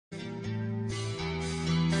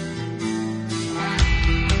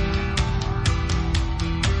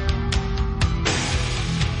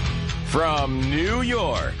From New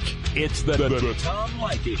York, it's the Tom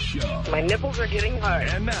Leykis Show. My nipples are getting hard.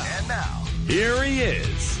 And now, here he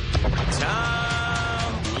is,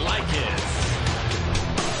 Tom Leykis.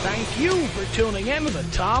 Thank you for tuning in to the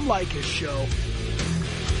Tom Leykis Show.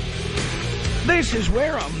 This is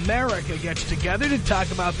where America gets together to talk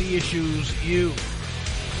about the issues you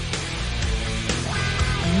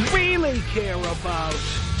really care about.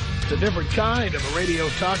 It's a different kind of a radio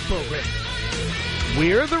talk program.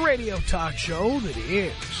 We're the radio talk show that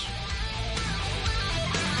is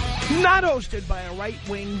not hosted by a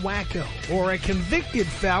right-wing wacko or a convicted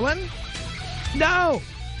felon. No.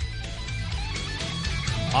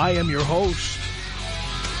 I am your host.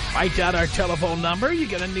 Write down our telephone number. You're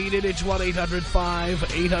going to need it. It's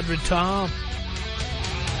 1-800-5800-TOM.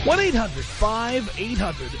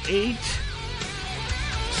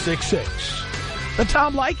 1-800-5800-866. The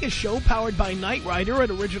Tom Leykis Show, powered by Knight Rider,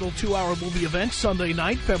 an original 2-hour movie event, Sunday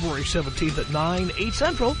night, February 17th at 9, 8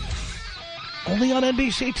 Central, only on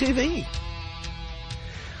NBC TV.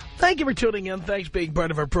 Thank you for tuning in. Thanks for being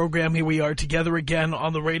part of our program. Here we are together again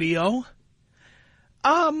on the radio.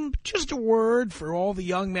 Just a word for all the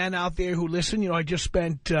young men out there who listen. You know, I just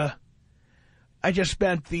spent the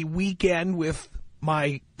weekend with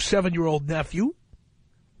my 7-year-old nephew,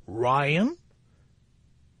 Ryan.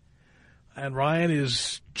 And Ryan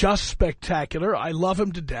is just spectacular. I love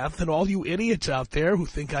him to death. And all you idiots out there who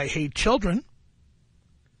think I hate children,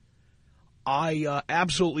 I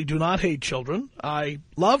absolutely do not hate children. I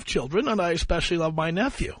love children, and I especially love my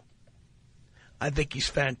nephew. I think he's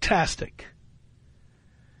fantastic.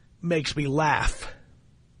 Makes me laugh.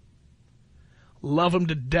 Love him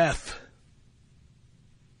to death.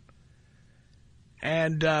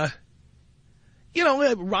 And, you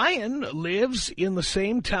know, Ryan lives in the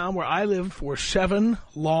same town where I lived for 7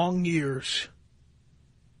 long years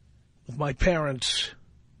with my parents,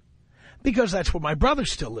 because that's where my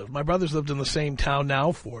brothers still live. My brothers lived in the same town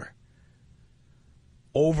now for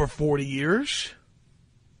over 40 years.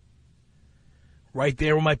 Right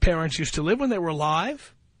there where my parents used to live when they were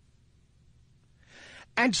alive.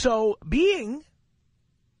 And so, being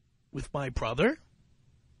with my brother,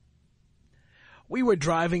 we were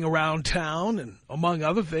driving around town, and among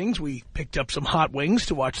other things, we picked up some hot wings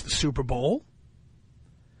to watch the Super Bowl.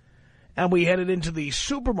 And we headed into the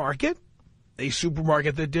supermarket, a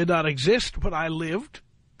supermarket that did not exist when I lived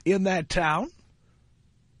in that town.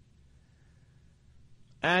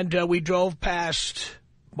 And we drove past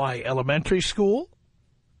my elementary school,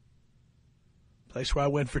 place where I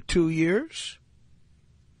went for 2 years.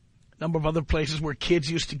 A number of other places where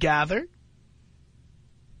kids used to gather.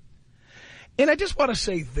 And I just want to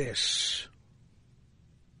say this,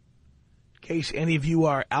 in case any of you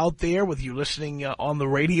are out there, whether you're listening on the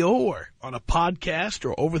radio or on a podcast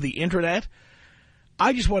or over the Internet,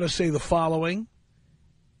 I just want to say the following.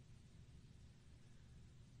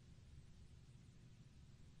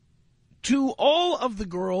 To all of the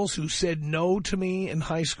girls who said no to me in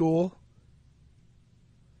high school,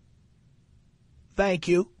 thank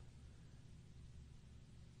you.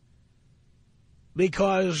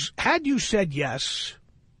 Because had you said yes,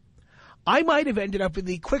 I might have ended up in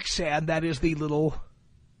the quicksand that is the little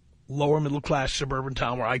lower middle class suburban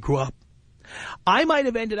town where I grew up. I might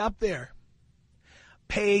have ended up there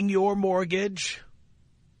paying your mortgage,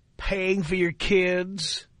 paying for your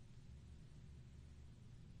kids,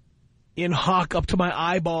 in hock up to my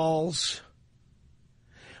eyeballs,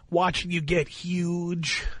 watching you get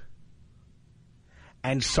huge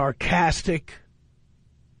and sarcastic.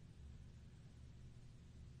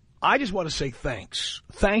 I just want to say thanks.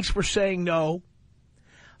 Thanks for saying no.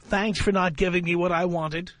 Thanks for not giving me what I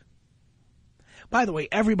wanted. By the way,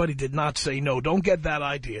 everybody did not say no. Don't get that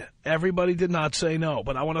idea. Everybody did not say no.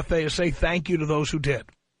 But I want to say thank you to those who did.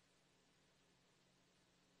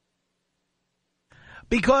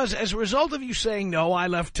 Because as a result of you saying no, I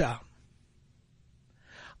left town.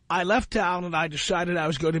 I left town and I decided I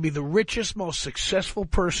was going to be the richest, most successful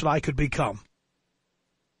person I could become.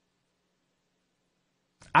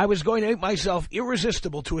 I was going to make myself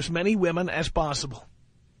irresistible to as many women as possible.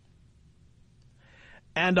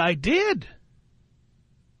 And I did.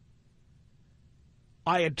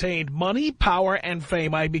 I attained money, power, and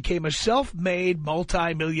fame. I became a self-made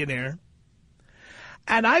multimillionaire.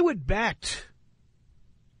 And I would bet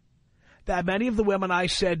that many of the women I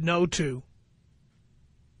said no to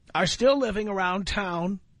are still living around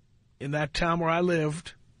town, in that town where I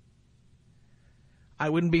lived. I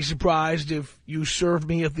wouldn't be surprised if you served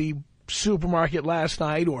me at the supermarket last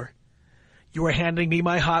night or you were handing me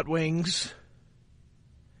my hot wings.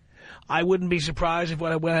 I wouldn't be surprised if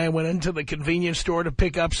when I went into the convenience store to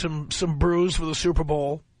pick up some brews for the Super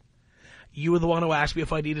Bowl, You were the one who asked me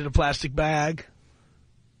if I needed a plastic bag.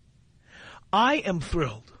 I am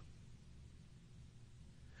thrilled.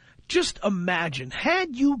 Just imagine,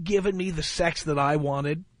 had you given me the sex that I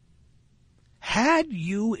wanted, had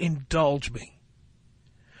you indulged me,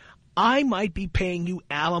 I might be paying you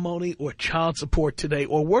alimony or child support today,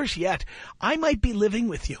 or worse yet, I might be living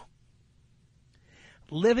with you.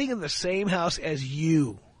 Living in the same house as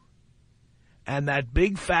you and that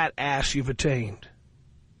big fat ass you've attained.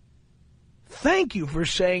 Thank you for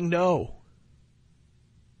saying no.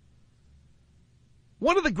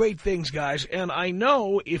 One of the great things, guys, and I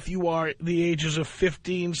know if you are the ages of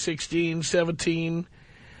 15, 16, 17,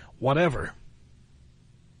 whatever,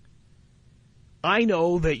 I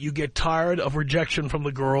know that you get tired of rejection from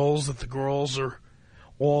the girls, that the girls are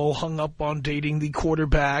all hung up on dating the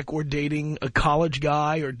quarterback or dating a college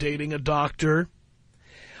guy or dating a doctor.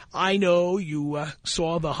 I know you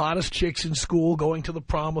saw the hottest chicks in school going to the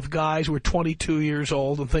prom with guys who were 22 years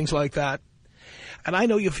old and things like that. And I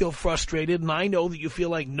know you feel frustrated, and I know that you feel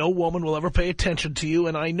like no woman will ever pay attention to you,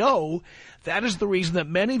 and I know that is the reason that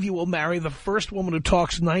many of you will marry the first woman who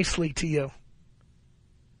talks nicely to you.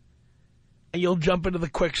 And you'll jump into the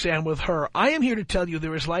quicksand with her. I am here to tell you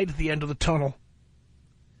there is light at the end of the tunnel.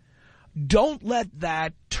 Don't let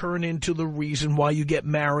that turn into the reason why you get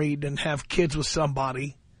married and have kids with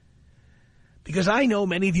somebody. Because I know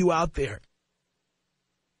many of you out there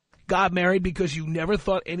got married because you never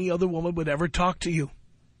thought any other woman would ever talk to you.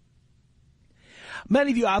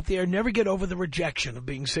 Many of you out there never get over the rejection of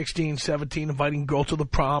being 16, 17, inviting a girl to the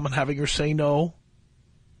prom and having her say no.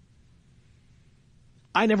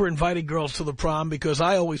 I never invited girls to the prom because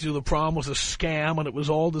I always knew the prom was a scam and it was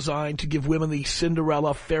all designed to give women the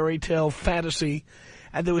Cinderella fairy tale fantasy,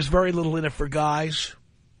 and there was very little in it for guys.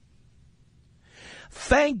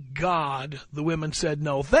 Thank God the women said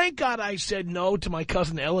no. Thank God I said no to my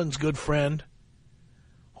cousin Ellen's good friend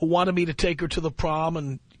who wanted me to take her to the prom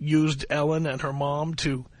and used Ellen and her mom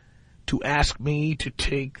to ask me to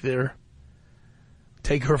take her,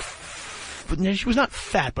 she was not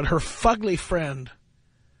fat, but her fugly friend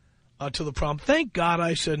to the prom. Thank God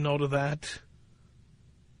I said no to that.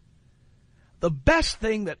 The best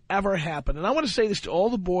thing that ever happened, and I want to say this to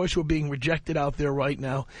all the boys who are being rejected out there right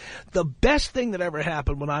now, the best thing that ever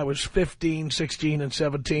happened when I was 15, 16, and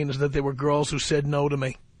 17 is that there were girls who said no to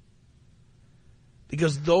me.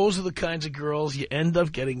 Because those are the kinds of girls you end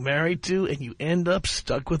up getting married to, and you end up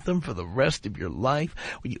stuck with them for the rest of your life,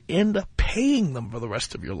 or you end up paying them for the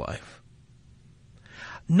rest of your life.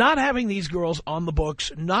 Not having these girls on the books,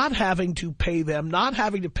 not having to pay them, not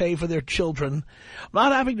having to pay for their children,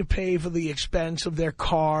 not having to pay for the expense of their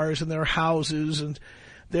cars and their houses and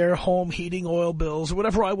their home heating oil bills, or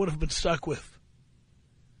whatever I would have been stuck with,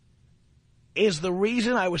 is the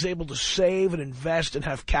reason I was able to save and invest and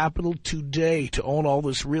have capital today to own all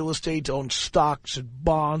this real estate, to own stocks and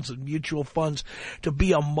bonds and mutual funds, to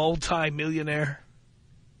be a multi-millionaire.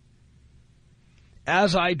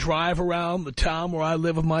 As I drive around the town where I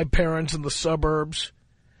live with my parents in the suburbs,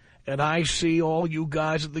 and I see all you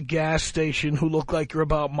guys at the gas station who look like you're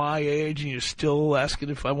about my age and you're still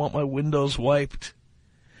asking if I want my windows wiped.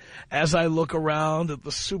 As I look around at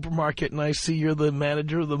the supermarket and I see you're the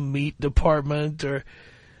manager of the meat department, or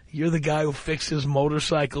you're the guy who fixes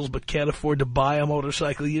motorcycles but can't afford to buy a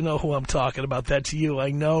motorcycle, you know who I'm talking about. That's you,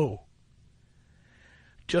 I know.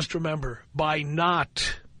 Just remember, by not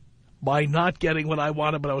getting what I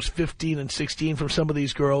wanted when I was 15 and 16 from some of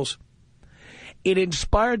these girls, it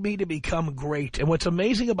inspired me to become great. And what's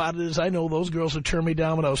amazing about it is I know those girls who turned me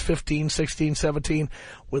down when I was 15, 16, 17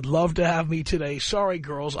 would love to have me today. Sorry,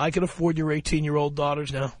 girls, I can afford your 18-year-old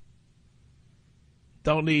daughters now.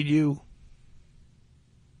 Don't need you.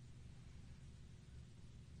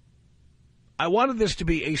 I wanted this to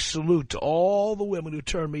be a salute to all the women who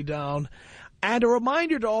turned me down, and a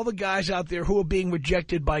reminder to all the guys out there who are being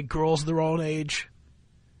rejected by girls their own age.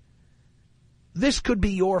 This could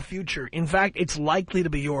be your future. In fact, it's likely to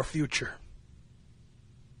be your future.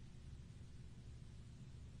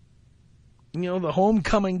 You know, the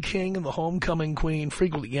homecoming king and the homecoming queen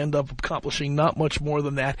frequently end up accomplishing not much more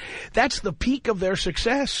than that. That's the peak of their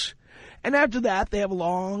success. And after that, they have a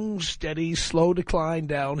long, steady, slow decline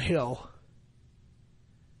downhill,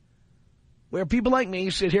 where people like me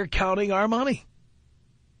sit here counting our money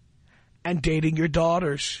and dating your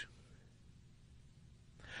daughters.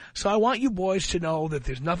 So I want you boys to know that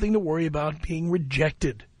there's nothing to worry about being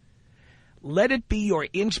rejected. Let it be your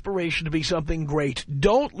inspiration to be something great.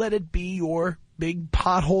 Don't let it be your big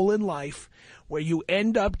pothole in life where you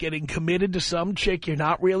end up getting committed to some chick you're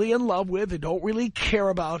not really in love with and don't really care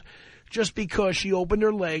about, just because she opened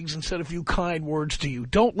her legs and said a few kind words to you.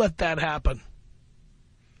 Don't let that happen.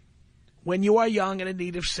 When you are young and in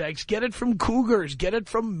need of sex, get it from cougars, get it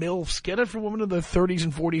from MILFs, get it from women in their 30s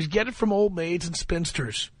and 40s, get it from old maids and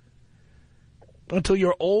spinsters. Until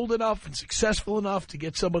you're old enough and successful enough to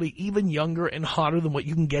get somebody even younger and hotter than what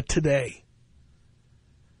you can get today.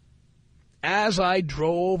 As I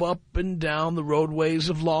drove up and down the roadways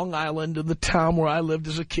of Long Island in the town where I lived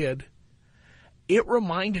as a kid, it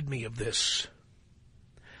reminded me of this.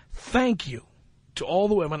 Thank you to all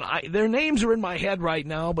the women. Their names are in my head right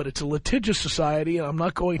now, but it's a litigious society, and I'm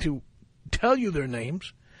not going to tell you their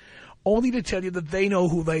names, only to tell you that they know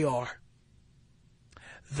who they are.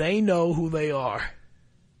 They know who they are.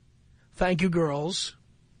 Thank you, girls.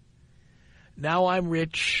 Now I'm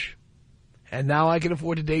rich, and now I can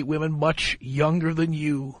afford to date women much younger than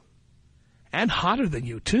you, and hotter than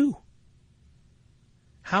you, too.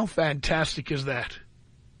 How fantastic is that?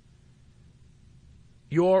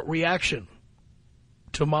 Your reaction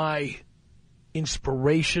to my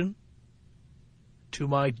inspiration, to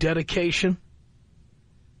my dedication,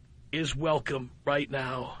 is welcome right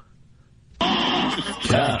now. Tom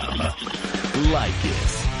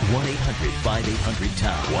Leykis.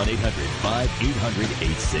 1-800-5800-TOM.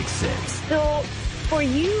 1-800-5800-866. So, for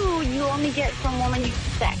you, you only get from women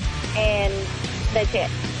sex, and that's it.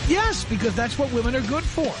 Yes, because that's what women are good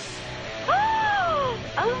for.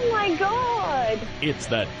 Oh, my God. It's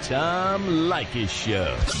the Tom Leykis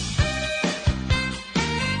Show.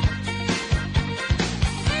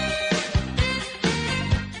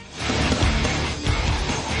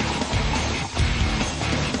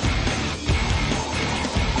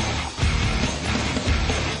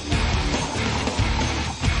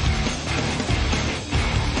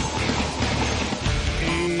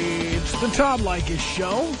 It's the Tom Leykis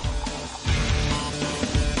Show.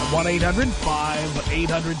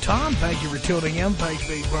 1-800-5800-TOM. Thank you for tuning in. Thanks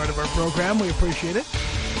for being part of our program. We appreciate it.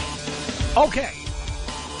 Okay.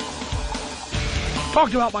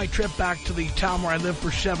 Talked about my trip back to the town where I lived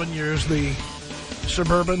for 7 years, the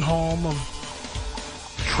suburban home of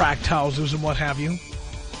tract houses and what have you.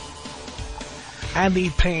 And the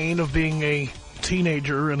pain of being a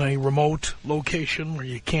teenager in a remote location where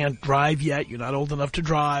you can't drive yet. You're not old enough to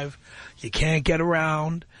drive. You can't get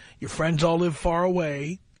around. Your friends all live far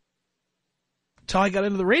away. That's how I got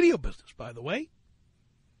into the radio business, by the way.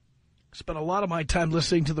 Spent a lot of my time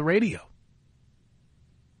listening to the radio.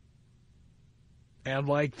 And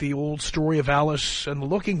like the old story of Alice and the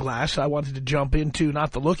Looking Glass, I wanted to jump into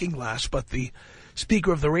not the Looking Glass, but the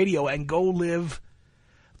speaker of the radio and go live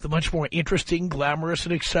the much more interesting, glamorous,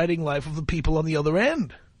 and exciting life of the people on the other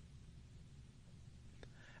end.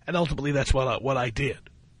 And ultimately, that's what I did.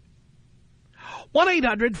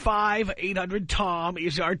 1-800-5800-TOM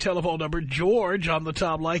is our telephone number. George on the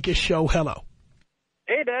Tom Leykis Show. Hello.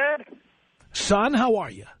 Hey, Dad. Son, how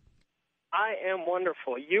are you? I am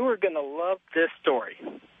wonderful. You are going to love this story.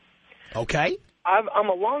 Okay. I'm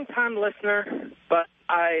a long-time listener, but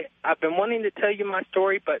I've been wanting to tell you my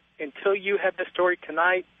story, but until you had the story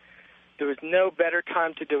tonight, there was no better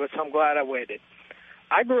time to do it, so I'm glad I waited.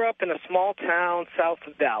 I grew up in a small town south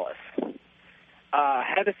of Dallas.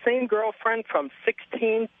 Had the same girlfriend from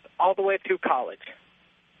 16 all the way through college.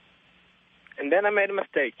 And then I made a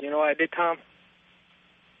mistake. You know what I did, Tom?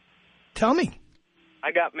 Tell me.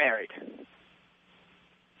 I got married.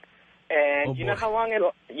 And you know how long it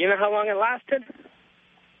lasted?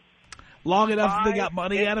 Long enough they got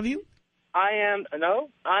money out of you? I am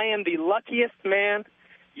the luckiest man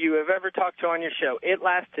you have ever talked to on your show. It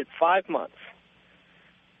lasted 5 months.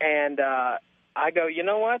 And I go, you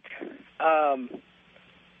know what?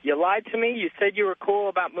 You lied to me. You said you were cool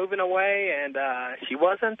about moving away, and she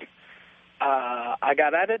wasn't. I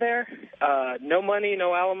got out of there. No money,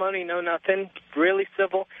 no alimony, no nothing. Really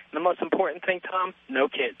civil. And the most important thing, Tom, no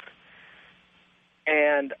kids.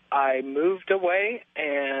 And I moved away,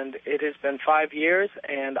 and it has been 5 years,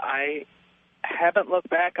 and I haven't looked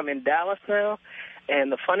back. I'm in Dallas now.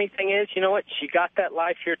 And the funny thing is, you know what? She got that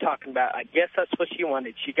life you're talking about. I guess that's what she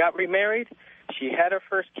wanted. She got remarried. She had her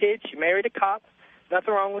first kid. She married a cop.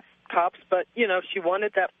 Nothing wrong with cops, but, you know, she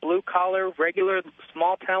wanted that blue-collar, regular,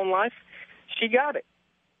 small-town life. She got it.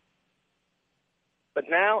 But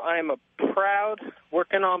now I am a proud,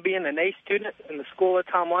 working on being an A student in the school of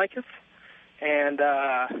Tom Leykis, and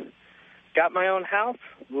got my own house,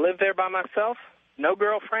 live there by myself, no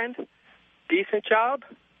girlfriend, decent job,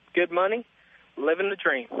 good money, living the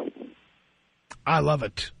dream. I love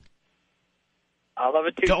it. I love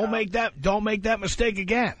it too. Don't make that mistake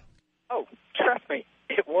again. Oh, trust me,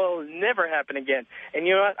 it will never happen again. And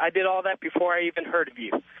you know what? I did all that before I even heard of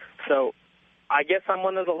you. So I guess I'm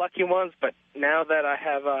one of the lucky ones, but now that I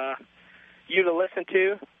have you to listen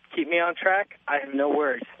to, keep me on track, I have no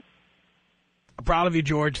worries. I'm proud of you,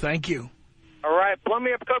 George. Thank you. All right, blow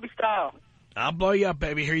me up Kobe style. I'll blow you up,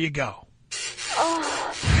 baby. Here you go.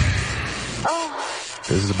 Oh. Oh.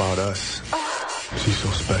 This is about us. Oh. She's so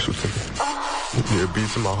special to me. Oh. Yeah, it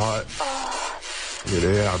beats in my heart. Oh. Yeah,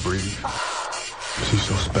 the air I breathe. Oh. She's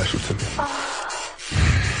so special to me. Oh.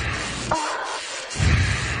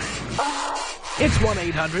 It's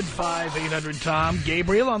 1-800-5800-TOM.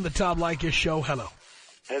 Gabriel on the Tom Leykis show. Hello.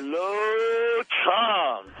 Hello,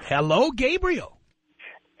 Tom. Hello, Gabriel.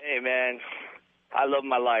 Hey, man. I love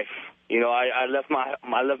my life. You know, I left my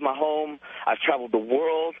home. I've traveled the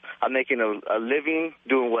world. I'm making a living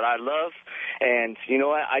doing what I love. And you know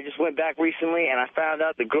what? I just went back recently, and I found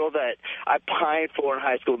out the girl that I pined for in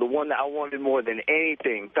high school, the one that I wanted more than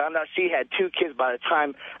anything, found out she had 2 kids by the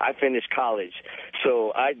time I finished college.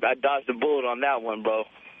 So I dodged a bullet on that one, bro.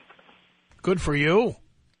 Good for you.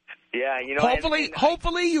 Yeah, you know.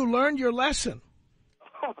 Hopefully you learned your lesson.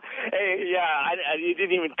 Hey, yeah, it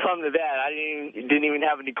didn't even come to that. I didn't even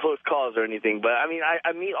have any close calls or anything. But I mean,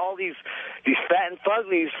 I meet all these fat and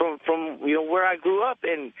fuglies from you know where I grew up,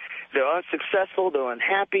 and they're unsuccessful, they're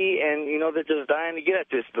unhappy, and you know they're just dying to get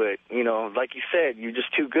at this. But you know, like you said, you're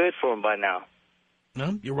just too good for them by now.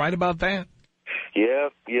 No, you're right about that. Yeah.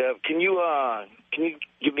 Can you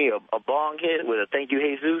give me a bong hit with a thank you,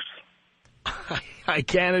 Jesus? I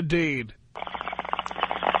can indeed.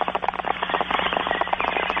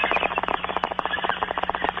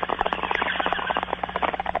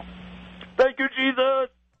 Thank you, Jesus.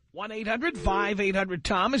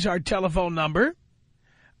 1-800-5800-TOM is our telephone number.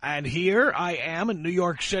 And here I am in New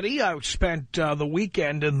York City. I spent the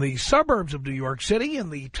weekend in the suburbs of New York City, in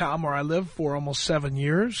the town where I lived for almost 7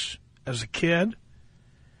 years as a kid.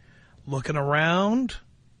 Looking around,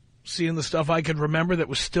 seeing the stuff I could remember that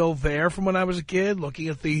was still there from when I was a kid, looking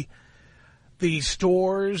at the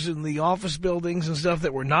stores and the office buildings and stuff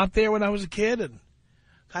that were not there when I was a kid, and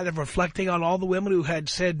kind of reflecting on all the women who had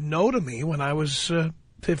said no to me when I was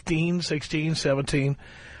 15, 16, 17.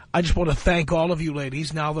 I just want to thank all of you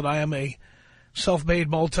ladies now that I am a self-made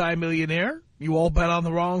multimillionaire. You all bet on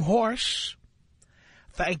the wrong horse.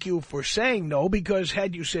 Thank you for saying no, because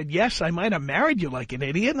had you said yes, I might have married you like an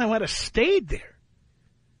idiot and I might have stayed there.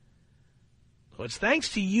 So it's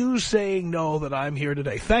thanks to you saying no that I'm here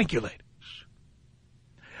today. Thank you, ladies.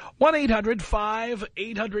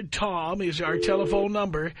 1-800-5800-TOM is our telephone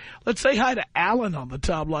number. Let's say hi to Alan on the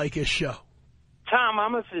Tom Leykis show. Tom,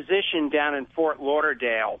 I'm a physician down in Fort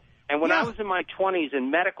Lauderdale, and when I was in my 20s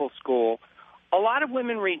in medical school, a lot of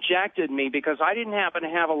women rejected me because I didn't happen to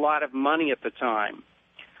have a lot of money at the time.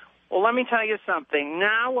 Well, let me tell you something.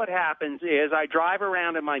 Now what happens is I drive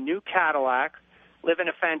around in my new Cadillac, live in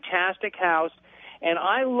a fantastic house, and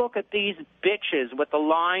I look at these bitches with the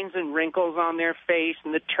lines and wrinkles on their face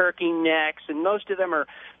and the turkey necks, and most of them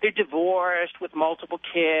they're divorced with multiple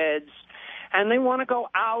kids, and they want to go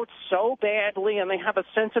out so badly, and they have a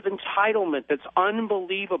sense of entitlement that's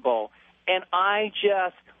unbelievable. And I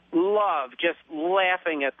just love just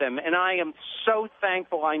laughing at them, and I am so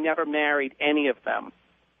thankful I never married any of them.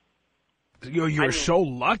 You're so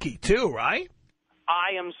lucky, too, right?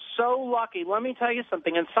 I am so lucky. Let me tell you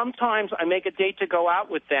something. And sometimes I make a date to go out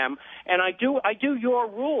with them, and I do your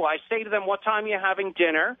rule. I say to them, what time are you having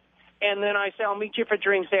dinner? And then I say, I'll meet you for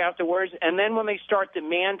drinks afterwards. And then when they start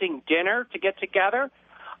demanding dinner to get together,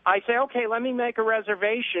 I say, okay, let me make a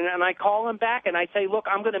reservation. And I call them back, and I say, look,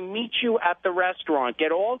 I'm going to meet you at the restaurant.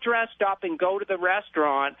 Get all dressed up and go to the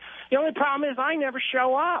restaurant. The only problem is I never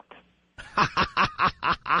show up.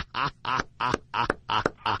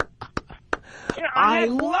 You know, I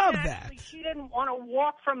love that. She didn't want to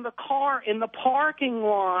walk from the car in the parking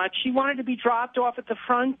lot. She wanted to be dropped off at the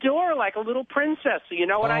front door like a little princess. So you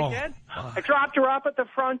know what I did? I dropped her up at the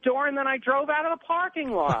front door, and then I drove out of the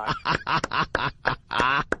parking lot.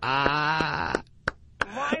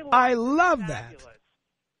 I love that.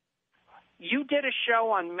 You did a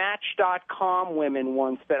show on Match.com women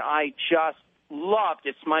once that I just loved.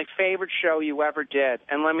 It's my favorite show you ever did.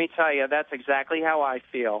 And let me tell you, that's exactly how I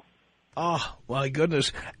feel. Oh, my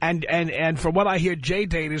goodness. And from what I hear,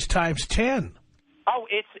 J-Date is times 10. Oh,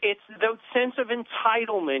 it's the sense of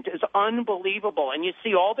entitlement is unbelievable. And you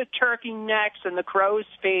see all the turkey necks and the crow's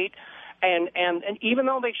feet. And even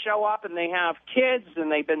though they show up and they have kids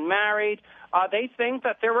and they've been married, they think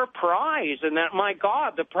that they're a prize and that, my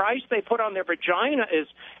God, the price they put on their vagina is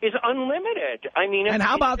unlimited. I mean, and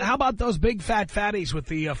how about those big fat fatties with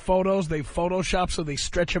the photos? They Photoshop so they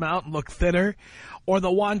stretch them out and look thinner, or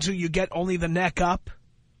the ones who you get only the neck up?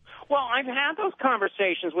 Well, I've had those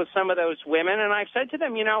conversations with some of those women, and I've said to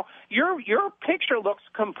them, you know, your picture looks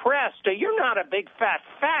compressed. You're not a big fat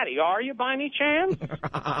fatty, are you, by any chance?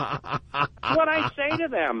 That's what I say to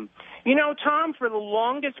them. You know, Tom, for the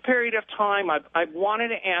longest period of time, I've wanted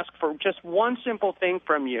to ask for just one simple thing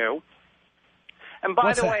from you. And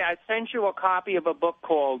by the way, I sent you a copy of a book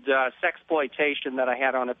called Sexploitation that I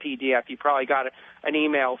had on a PDF. You probably got an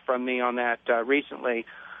email from me on that recently.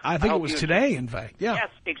 I think it was today, in fact. Yeah. Yes,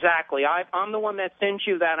 exactly. I'm the one that sent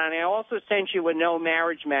you that, and I also sent you a no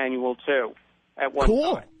marriage manual, too, at one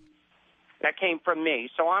time. That came from me.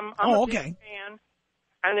 So I'm a big fan,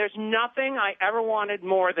 and there's nothing I ever wanted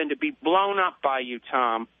more than to be blown up by you,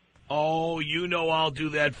 Tom. Oh, you know I'll do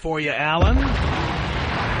that for you, Alan.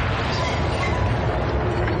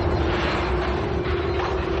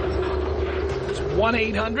 It's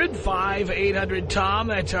 1-800-5800-TOM.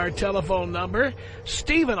 That's our telephone number.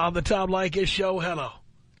 Stephen on the Tom Leykis Show. Hello.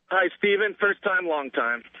 Hi, Stephen. First time, long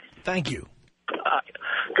time. Thank you.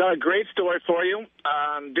 Got a great story for you.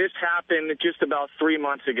 This happened just about 3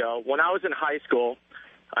 months ago. When I was in high school,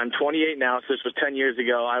 I'm 28 now, so this was 10 years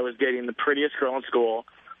ago, I was dating the prettiest girl in school.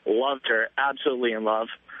 Loved her. Absolutely in love.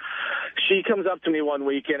 She comes up to me one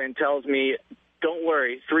weekend and tells me, don't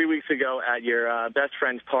worry, 3 weeks ago at your best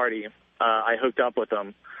friend's party, I hooked up with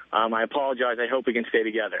him. I apologize. I hope we can stay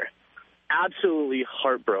together. Absolutely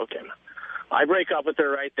heartbroken. I break up with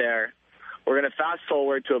her right there. We're going to fast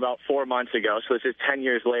forward to about 4 months ago, so this is 10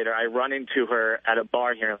 years later. I run into her at a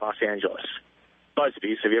bar here in Los Angeles.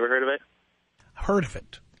 Busby's. Have you ever heard of it? Heard of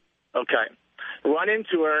it. Okay. Run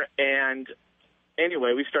into her, and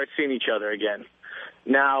anyway, we start seeing each other again.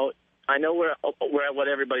 Now, I know we're at what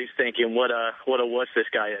everybody's thinking, what a wuss this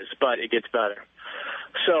guy is, but it gets better.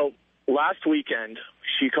 So last weekend,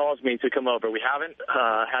 she calls me to come over. We haven't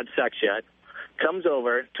had sex yet. Comes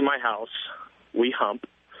over to my house. We hump.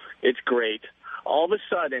 It's great. All of a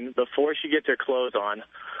sudden, before she gets her clothes on,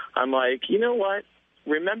 I'm like, you know what?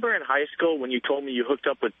 Remember in high school when you told me you hooked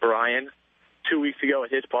up with Brian 2 weeks ago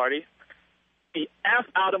at his party? The F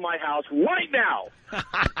out of my house right now.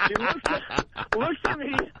 She looks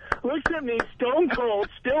at me, stone cold,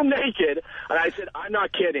 still naked, and I said, I'm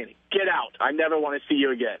not kidding. Get out. I never want to see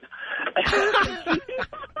you again.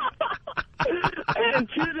 And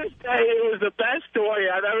to this day, it was the best story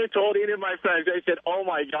I've ever told any of my friends. They said, oh,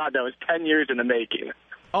 my God, that was 10 years in the making.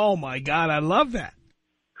 Oh, my God, I love that.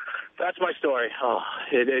 That's my story. Oh,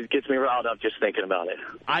 it gets me riled up just thinking about it.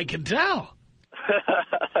 I can tell.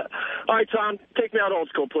 All right, Tom, take me out old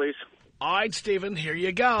school, please. All right, Stephen, here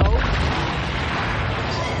you go.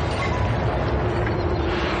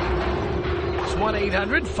 It's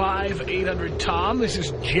 1-800-5800-TOM. This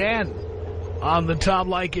is Jen on the Tom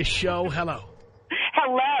Leykis Show. Hello.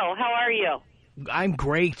 Hello. How are you? I'm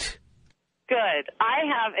great. Good. I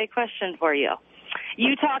have a question for you.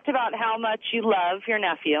 You talked about how much you love your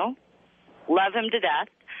nephew, love him to death.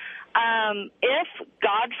 If,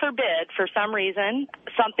 God forbid, for some reason,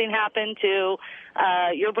 something happened to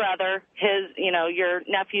your brother, your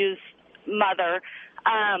nephew's mother,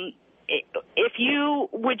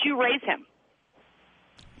 would you raise him?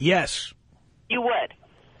 Yes. You would?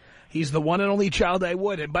 He's the one and only child I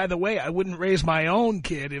would. And by the way, I wouldn't raise my own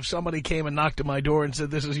kid if somebody came and knocked at my door and said,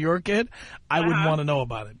 this is your kid. I wouldn't want to know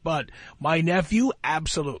about it. But my nephew,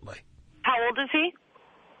 absolutely. How old is he?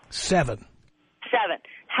 7. 7.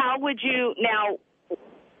 How would you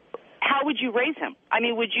raise him? I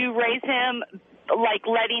mean, would you raise him like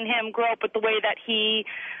letting him grow up with the way that he,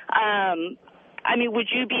 would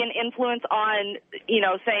you be an influence on,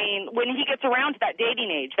 saying when he gets around to that dating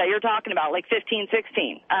age that you're talking about, like 15,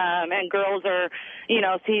 16, and girls are,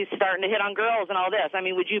 he's starting to hit on girls and all this. I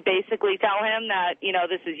mean, would you basically tell him that,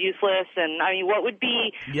 this is useless? And, what would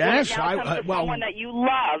be someone that you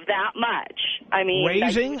love that much? I mean,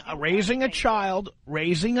 raising a child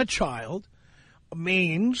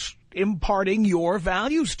means imparting your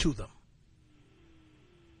values to them.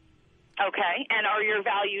 Okay, and are your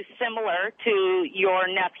values similar to your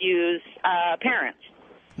nephew's parents?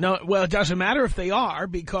 No, well, it doesn't matter if they are,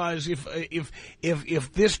 because if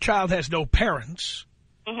this child has no parents,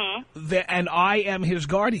 and I am his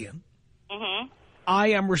guardian, I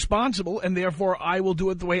am responsible, and therefore I will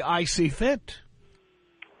do it the way I see fit.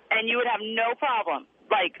 And you would have no problem,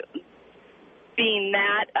 like, being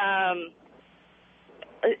that...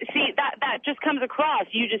 See, that just comes across,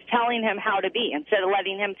 you just telling him how to be instead of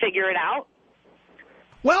letting him figure it out.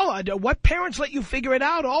 Well, what parents let you figure it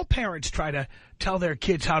out? All parents try to tell their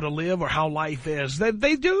kids how to live or how life is.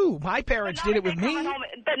 They do. My parents did it with me.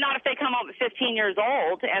 But not if they come home at 15 years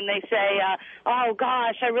old and they say, oh,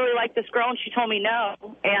 gosh, I really like this girl and she told me no.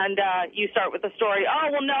 And you start with the story,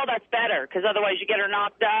 oh, well, no, that's better because otherwise you get her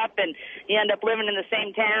knocked up and you end up living in the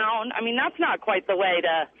same town. I mean, that's not quite the way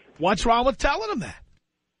to... What's wrong with telling them that?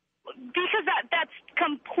 Because that's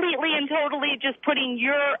completely and totally just putting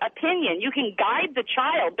your opinion. You can guide the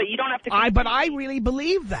child, but you don't have to... But I really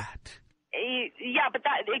believe that. Yeah, but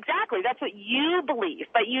exactly. That's what you believe.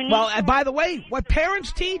 But you need... Well, and by the way, what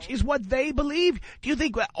parents teach is what they believe. Do you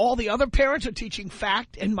think all the other parents are teaching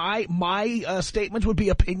fact and my statements would be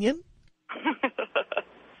opinion?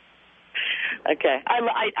 Okay.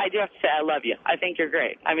 I do have to say I love you. I think you're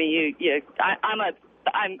great. I mean,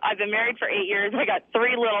 I've been married for 8 years. I got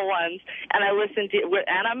 3 little ones, and I listen to,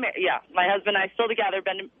 and my husband and I still together,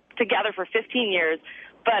 been together for 15 years,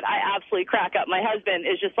 but I absolutely crack up. My husband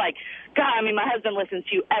is just like, God, I mean, my husband listens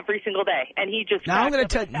to you every single day, and he just... Now I'm going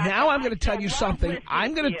to tell you something. I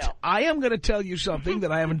am going to tell you something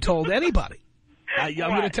that I haven't told anybody. I'm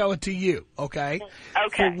going to tell it to you, okay?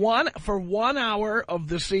 Okay. For 1 hour of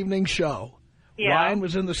this evening's show, Ryan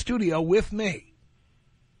was in the studio with me.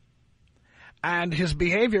 And his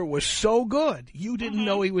behavior was so good, you didn't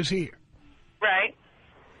know he was here. Right.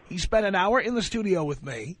 He spent an hour in the studio with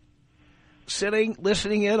me, sitting,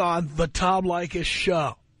 listening in on the Tom Leykis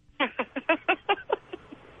show.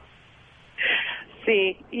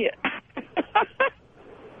 See, yeah.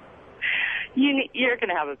 You're going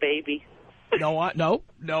to have a baby. No, I'm not.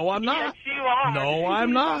 Yes, you are. No,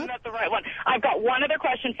 I'm not. That's the right one. I've got one other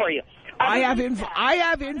question for you. I have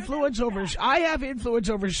influence over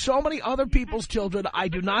so many other people's children. I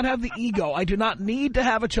do not have the ego. I do not need to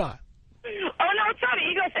have a child. Oh, no, it's not an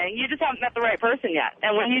ego thing. You just haven't met the right person yet.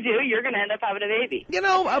 And when you do, you're going to end up having a baby. You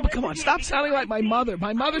know, come on, stop sounding like my mother.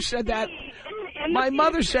 My mother said that. My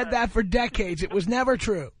mother said that for decades. It was never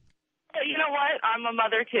true. You know what? I'm a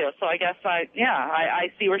mother, too, so I guess I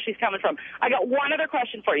see where she's coming from. I got one other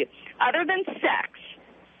question for you. Other than sex,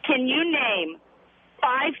 can you name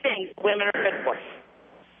 5 things women are good for?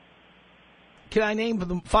 Can I name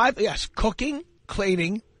them 5? Yes. Cooking,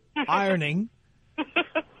 cleaning, ironing,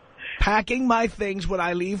 packing my things when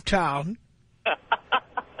I leave town,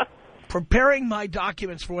 preparing my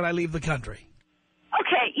documents for when I leave the country.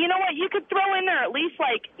 Okay, you know what? You could throw in there at least,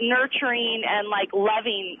 like, nurturing and, like,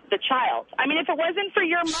 loving the child. I mean, if it wasn't for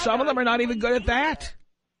your mother... Some of them are not even good at that.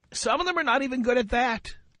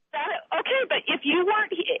 Okay, but if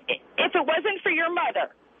it wasn't for your mother,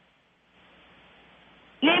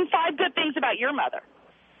 name 5 good things about your mother.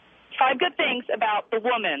 5 good things about the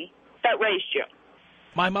woman that raised you.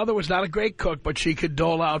 My mother was not a great cook, but she could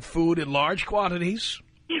dole out food in large quantities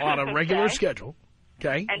on a regular schedule.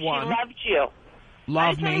 Okay, and one. She loved you.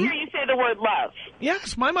 Loved me. I hear you say the word love.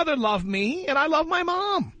 Yes, my mother loved me, and I love my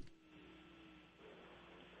mom.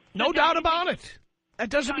 No doubt about it. That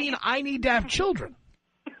doesn't mean I need to have children.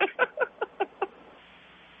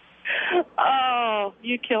 Oh,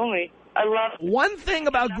 you kill me. I love it. One thing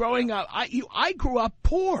about growing up, I grew up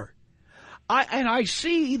poor. And I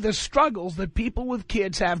see the struggles that people with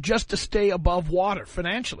kids have just to stay above water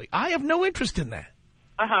financially. I have no interest in that.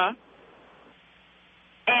 Uh-huh.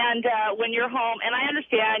 And when you're home, and I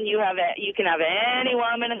understand you can have any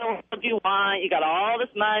woman in the world you want. You got all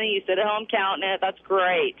this money. You sit at home counting it. That's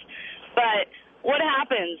great. But what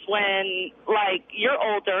happens when, like, you're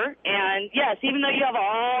older, and, yes, even though you have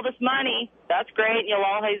all this money, that's great, and you'll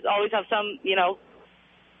always have some, young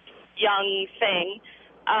thing.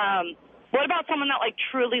 What about someone that, like,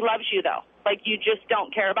 truly loves you, though? Like, you just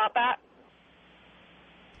don't care about that?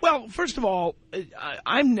 Well, first of all,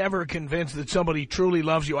 I'm never convinced that somebody truly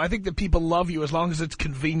loves you. I think that people love you as long as it's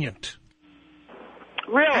convenient.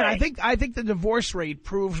 Really? And I think the divorce rate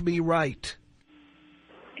proves me right.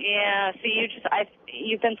 Yeah, see,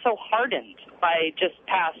 you've been so hardened by just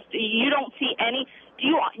past. You don't see any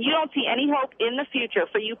hope in the future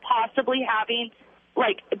for you possibly having,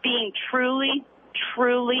 like, being truly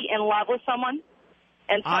in love with someone,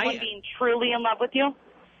 and someone being truly in love with you?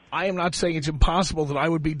 I am not saying it's impossible that I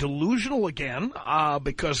would be delusional again,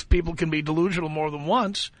 because people can be delusional more than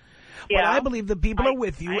once. Yeah. But I believe that people are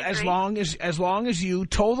with you as long as you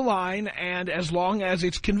toe the line and as long as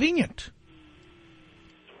it's convenient.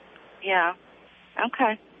 Yeah.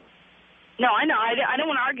 Okay. No, I know. I don't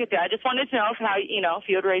want to argue with you. I just wanted to know if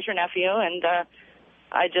you would raise your nephew, and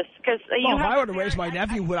if I were to raise my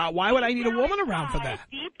nephew, why would I need a woman around for that?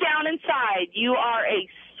 Deep down inside, you are a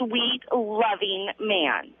sweet, loving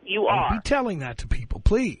man. You are. Don't be telling that to people,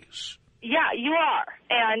 please. Yeah, you are.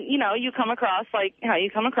 And, you know, you come across like how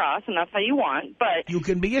you come across, and that's how you want. But you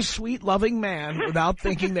can be a sweet, loving man without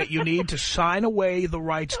thinking that you need to sign away the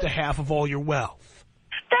rights to half of all your wealth.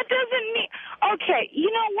 That doesn't mean... Okay,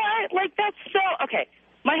 you know what? Like, that's so... Okay,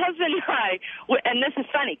 my husband and I... And this is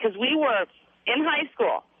funny, because we were in high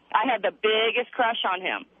school. I had the biggest crush on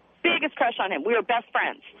him. Biggest crush on him. We were best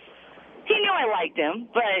friends. He knew I liked him,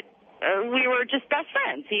 but we were just best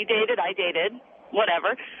friends. He dated, I dated,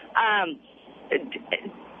 whatever.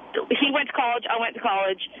 He went to college, I went to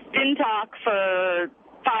college, didn't talk for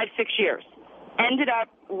 5-6 years. Ended up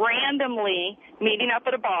randomly meeting up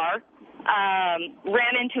at a bar,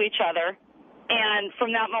 ran into each other, and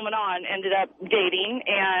from that moment on ended up dating,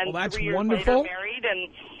 and well, that's 3 years wonderful. later married,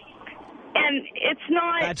 and it's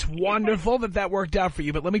not... That's wonderful that worked out for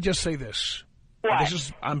you, but let me just say this.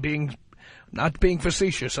 What? I'm not being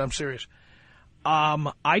facetious, I'm serious.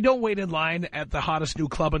 I don't wait in line at the hottest new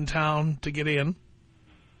club in town to get in.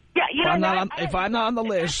 Yeah, you know if I'm not on the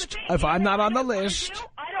list, I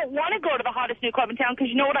don't want to go to the hottest new club in town, because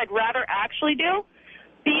you know what I'd rather actually do?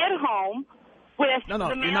 Be at home with the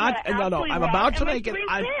man you're not. that I absolutely I'm love about to and my make it. 3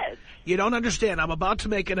 kids. You don't understand. I'm about to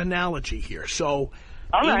make an analogy here. So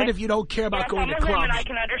All even right. if you don't care about going to I'm a woman, clubs, I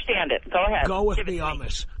can understand it. Go ahead. go with Give it me to on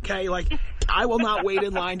this. Okay, like I will not wait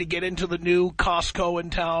in line to get into the new Costco in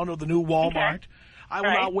town or the new Walmart. Okay. I will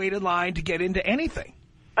Right. not wait in line to get into anything.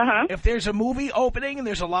 Uh-huh. If there's a movie opening and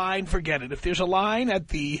there's a line, forget it. If there's a line at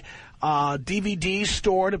the DVD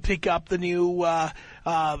store to pick up the new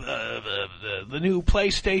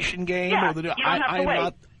PlayStation game, Yeah, or the new, you don't have to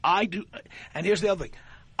wait. I do. And here's the other thing: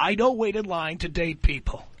 I don't wait in line to date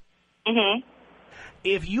people. Mm-hmm.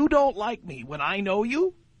 If you don't like me when I know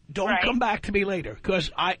you, don't Right. come back to me later. Because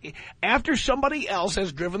after somebody else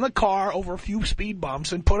has driven the car over a few speed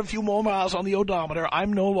bumps and put a few more miles on the odometer,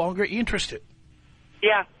 I'm no longer interested.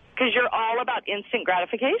 Yeah, because you're all about instant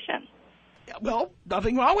gratification. Well,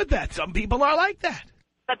 nothing wrong with that. Some people are like that.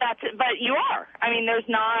 But you are. I mean, there's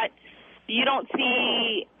not. You don't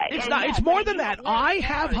see. It's and not. yes, It's more you than that. work I hard.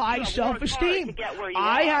 have You high work self-esteem. hard to get where you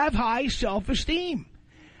I are. have high self-esteem.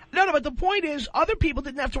 No, but the point is, other people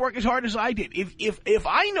didn't have to work as hard as I did. If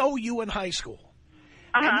I know you in high school,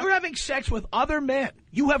 and you're having sex with other men,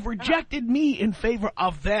 you have rejected me in favor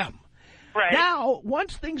of them. Right. Now,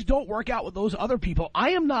 once things don't work out with those other people,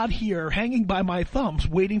 I am not here hanging by my thumbs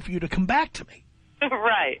waiting for you to come back to me.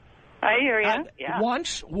 Right. I hear you. Yeah.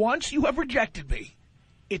 Once you have rejected me,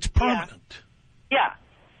 it's permanent. Yeah.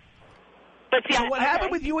 But see, So what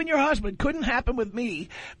happened with you and your husband couldn't happen with me,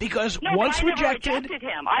 because No, once but I never rejected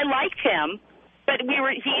him. I liked him, but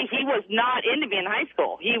he was not into me in high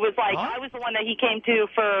school. He was like, Huh? I was the one that he came to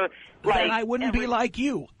for, like... then I wouldn't be like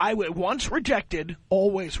you. I would once rejected,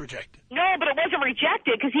 always rejected. No, but it wasn't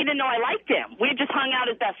rejected because he didn't know I liked him. We just hung out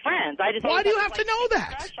as best friends. I just Why do you always have had, to know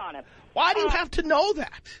that? crush on him. Why do you have to know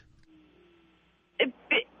that?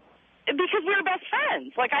 Because we were best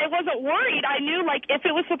friends. Like, I wasn't worried. I knew, like, if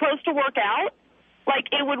it was supposed to work out, like,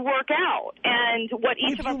 it would work out. And what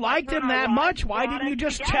each If of us... you liked him that much, why didn't you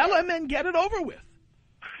just tell him and get it over with?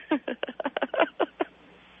 Because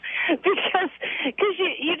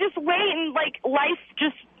you just wait and, like, life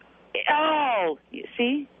just... Oh, you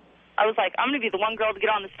see? I was like, I'm going to be the one girl to get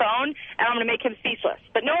on the phone, and I'm going to make him speechless.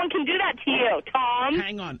 But no one can do that to you, Tom.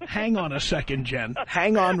 Hang on a second, Jen.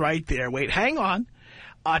 Hang on right there. Wait, hang on.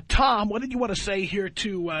 Tom, what did you want to say here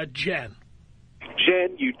to Jen?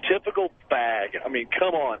 Jen, you typical bag. I mean,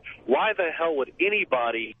 come on. Why the hell would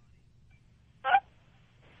anybody...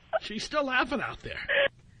 She's still laughing out there.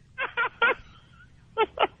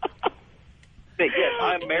 Yes,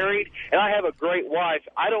 I'm married, and I have a great wife.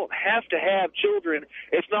 I don't have to have children.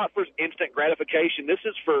 It's not for instant gratification. This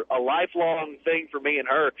is for a lifelong thing for me and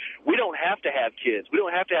her. We don't have to have kids. We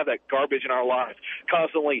don't have to have that garbage in our life,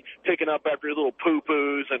 constantly picking up after little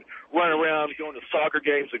poo-poos and running around going to soccer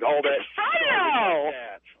games and all that. It's fun, though.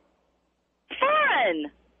 Fun.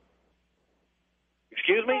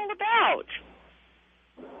 Excuse me? What's it all about?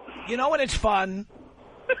 You know when it's fun?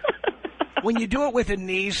 When you do it with a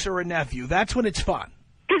niece or a nephew, that's when it's fun.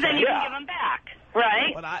 Because then you can give them back,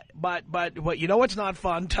 right? But you know what's not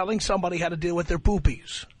fun? Telling somebody how to deal with their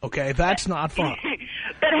poopies. Okay, that's not fun.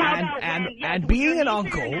 But how about and being an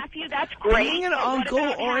uncle, nephew, that's great. being an uncle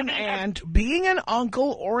or an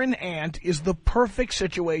aunt is the perfect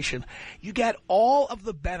situation. You get all of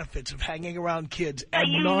the benefits of hanging around kids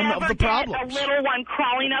and none of the problems. A little one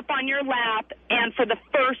crawling up on your lap and for the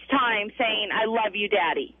first time saying, "I love you,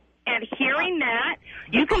 Daddy." And hearing that,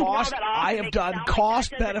 You can cost, blow that off I and have make it done sound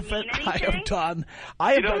cost like that doesn't benefit. mean I have anything.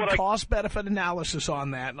 done cost benefit analysis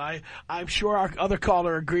on that, and I'm sure our other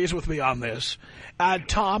caller agrees with me on this.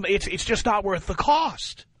 Tom, it's just not worth the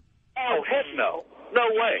cost. Oh, heck no. No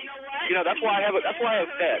way. You know, that's why I have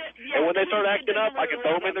pets. And when they start acting up, I can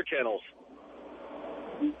throw them in their kennels.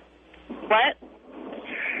 What?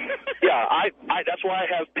 Yeah, that's why I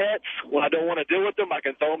have pets. When I don't want to deal with them, I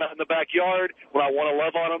can throw them out in the backyard. When I want to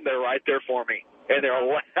love on them, they're right there for me. And they're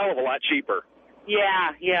a hell of a lot cheaper.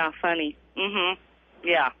 Yeah, funny.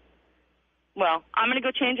 Yeah. Well, I'm going to go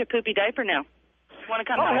change a poopy diaper now. Want to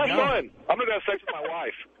come have back? fun. I'm going to have sex with my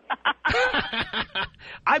wife.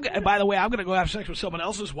 By the way, I'm going to go have sex with someone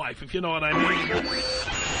else's wife, if you know what I mean.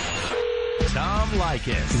 Tom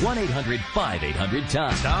Leykis.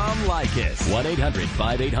 1-800-5800-TOM. Tom Leykis.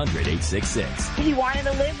 1-800-5800-866. He wanted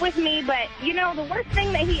to live with me, but, you know, the worst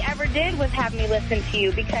thing that he ever did was have me listen to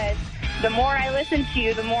you, because the more I listen to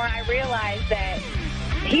you, the more I realize that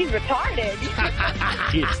he's retarded.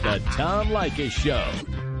 It's the Tom Leykis Show.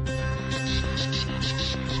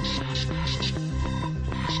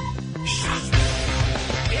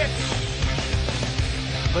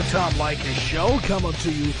 The Tom Leykis Show, coming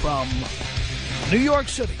to you from New York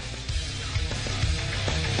City.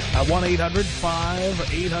 At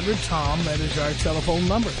 1-800-5800-TOM. That is our telephone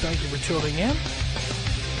number. Thank you for tuning in.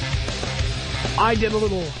 I did a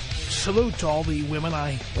little salute to all the women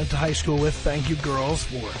I went to high school with. Thank you, girls,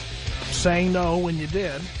 for saying no when you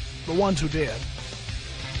did. The ones who did.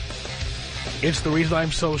 It's the reason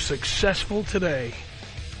I'm so successful today.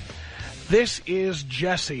 This is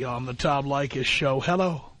Jesse on the Tom Leykis Show.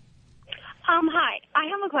 Hello. Hi. I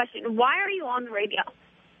have a question. Why are you on the radio?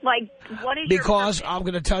 Like, what is Because your purpose? I'm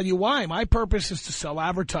going to tell you why. My purpose is to sell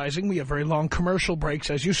advertising. We have very long commercial breaks,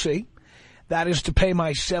 as you see. That is to pay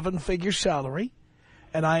my 7-figure salary.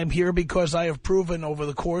 And I am here because I have proven over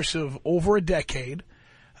the course of over a decade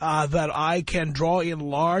that I can draw in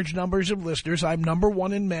large numbers of listeners. I'm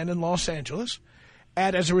 #1 in men in Los Angeles.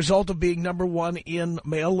 And as a result of being #1 in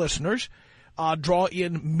male listeners, draw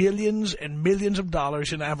in millions and millions of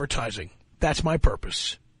dollars in advertising. That's my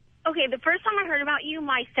purpose. Okay, the first time I heard about you,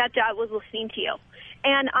 my stepdad was listening to you.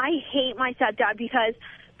 And I hate my stepdad because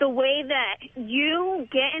the way that you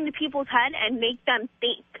get into people's head and make them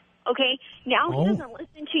think, okay? Now he doesn't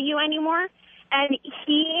listen to you anymore. And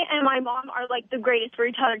he and my mom are like the greatest for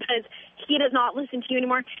each other because he does not listen to you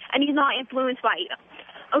anymore, and he's not influenced by you.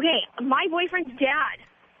 Okay, my boyfriend's dad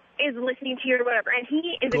is listening to you or whatever, and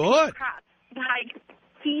he is a piece of crap. Like,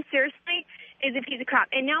 he seriously is a piece of crap.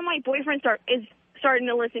 And now my boyfriend is starting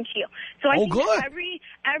to listen to you. So I think that every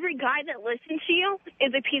guy that listens to you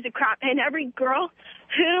is a piece of crap, and every girl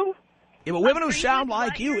who... Yeah, but women who sound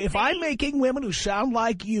like you, if I'm making women who sound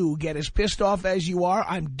like you get as pissed off as you are,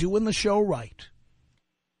 I'm doing the show right.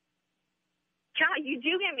 Yeah, you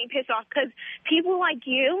do get me pissed off because people like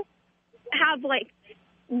you have, like,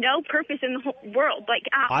 no purpose in the whole world. Like,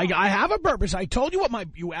 I have a purpose. I told you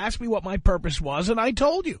you asked me what my purpose was, and I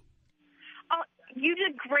told you. You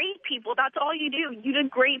degrade people. That's all you do. You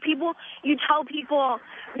degrade people. You tell people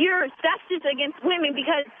you're sexist against women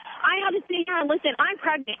because I had to sit here and listen. I'm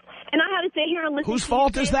pregnant, and I had to sit here and listen. Whose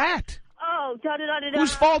fault is that? Oh, da-da-da-da-da.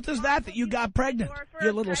 Whose fault is that you got pregnant,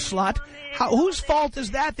 you little slut? Whose fault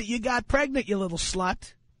is that you got pregnant, you little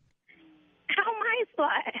slut? How am I a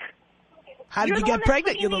slut? How did you get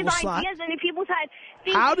pregnant, you little slut?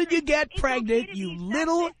 How did you get pregnant, you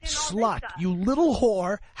little slut? You little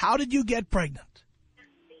whore. How did you get pregnant?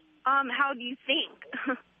 How do you think?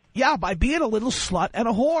 Yeah, by being a little slut and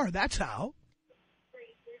a whore. That's how.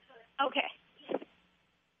 Okay.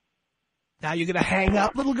 Now you're going to hang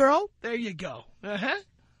up, little girl? There you go.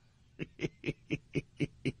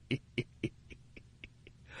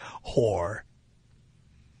 Whore.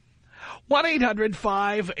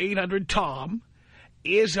 1-800-5800-TOM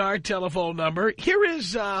is our telephone number. Here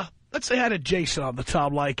is, let's say hi to Jason on the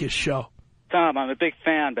Tom Leykis Show. Tom, I'm a big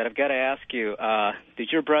fan, but I've got to ask you, did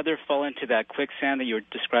your brother fall into that quicksand that you were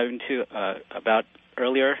describing about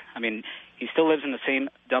earlier? I mean, he still lives in the same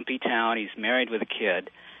dumpy town. He's married with a kid.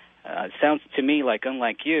 It sounds to me like,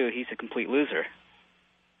 unlike you, he's a complete loser.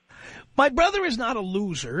 My brother is not a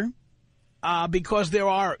loser because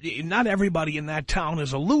not everybody in that town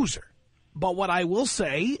is a loser. But what I will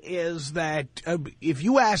say is that if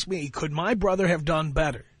you ask me, could my brother have done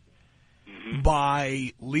better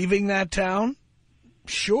by leaving that town?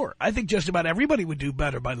 Sure. I think just about everybody would do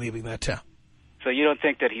better by leaving that town. So you don't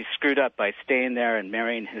think that he screwed up by staying there and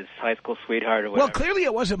marrying his high school sweetheart or whatever? Well, clearly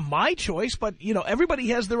it wasn't my choice, but, you know, everybody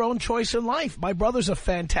has their own choice in life. My brother's a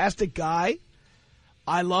fantastic guy.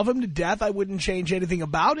 I love him to death. I wouldn't change anything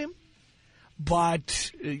about him.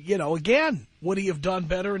 But, you know, again, would he have done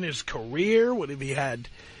better in his career? Would he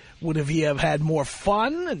have had more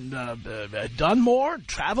fun and done more,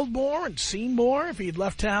 traveled more, and seen more if he had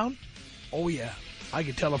left town? Oh, yeah. I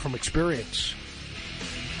can tell it from experience.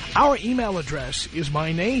 Our email address is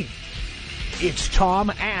my name. It's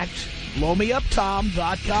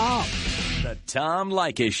Tom@blowmeuptom.com. The Tom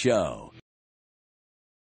Leykis Show.